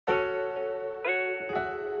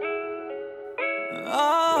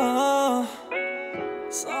Oh,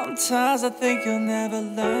 sometimes I think you'll never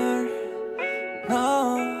learn.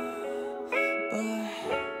 No, but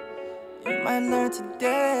you might learn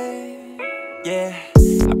today. Yeah,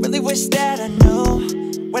 I really wish that I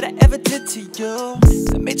knew what I ever did to you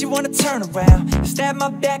that made you wanna turn around, stab my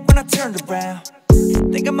back when I turned around.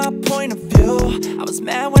 Think of my point of view, I was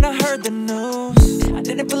mad when I heard the news. I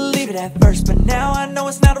didn't believe it at first, but now I know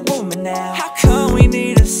it's not a rumor now. How come we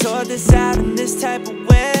need to sort this out in this type of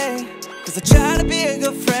way? Cause I try to be a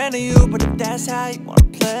good friend to you, but if that's how you wanna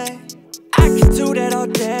play, I could do that all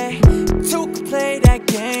day. Two could play that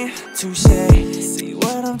game, touche. See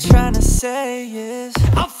what I'm trying to say is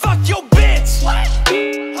I'll fuck your bitch. What?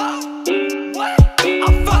 What?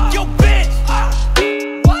 I'll fuck your bitch.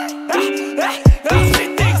 What? She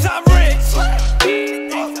thinks I'm rich.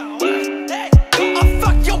 I'll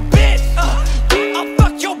fuck your bitch. I'll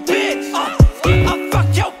fuck your bitch. I'll fuck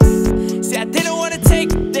your. See, I didn't wanna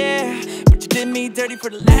take it there, but you did me dirty for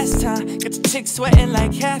the last time. Got your chick sweating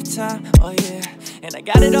like halftime. Oh yeah, and I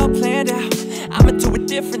got it all planned out. I'ma do it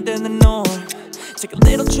different than the norm. Take a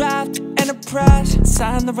little drive to Enterprise,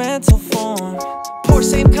 sign the rental form. Porsche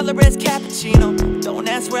same color as cappuccino. Don't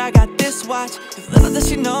ask where I got this watch, cause little does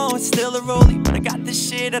she know it's still a rollie, but I got this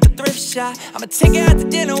shit at a thrift shop. I'ma take her out to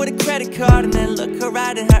dinner with a credit card and then look her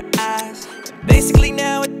right in her eyes. And basically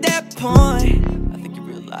now at that point, I think you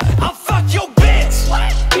realize I'll fuck your bitch.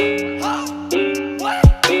 What? What?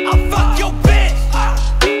 I'll fuck your bitch.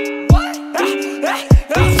 What?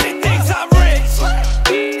 She thinks I'm rich.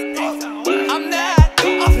 I'm not.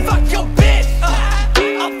 I'll fuck your bitch.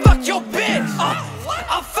 I'll fuck your bitch.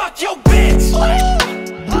 I'll fuck your bitch.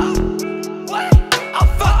 I'll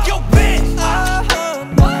fuck your bitch.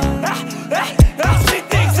 She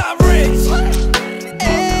thinks I'm rich.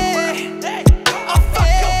 I'll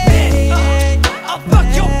fuck your bitch. I'll fuck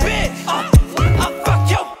your bitch. I'll fuck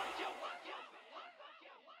your.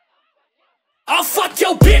 I'll fuck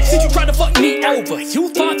your bitch. Did you try to fuck me over? You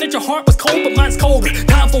thought that your heart was cold, but mine's colder.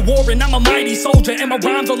 Time for war and I'm a mighty soldier, and my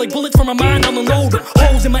rhymes are like bullets from my mind, I'll unload them.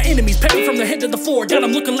 Holes in my enemies, pecking from the head to the floor. Got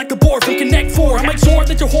them looking like the board from Connect 4. I make sure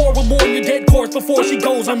that your whore will mourn your dead corpse before she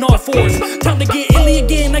goes on all fours. Time to get illy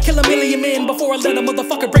again, I kill a million men before I let a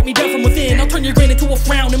motherfucker break me down from within. I'll turn your grin into a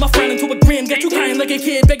frown and my frown into a grin. Got you crying like a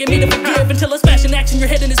kid, begging me to forgive, until I smash an axe in your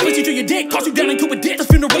head and it splits you to your dick. Toss you down into a ditch, the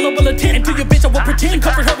funeral I will attend. And to your bitch I will pretend,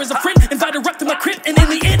 cover her as a friend, invite her up to my Crypt, and in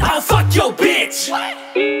the end I'll fuck your bitch. What?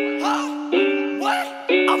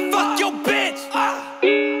 I'll fuck your bitch.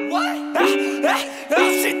 What?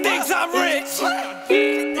 She thinks I'm rich.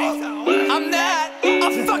 I'm not.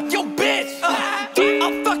 I'll fuck your bitch.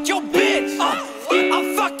 I'll fuck your bitch.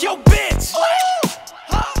 I'll fuck your bitch.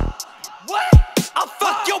 What? I'll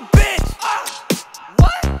fuck your bitch.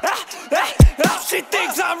 What? She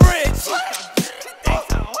thinks I'm rich.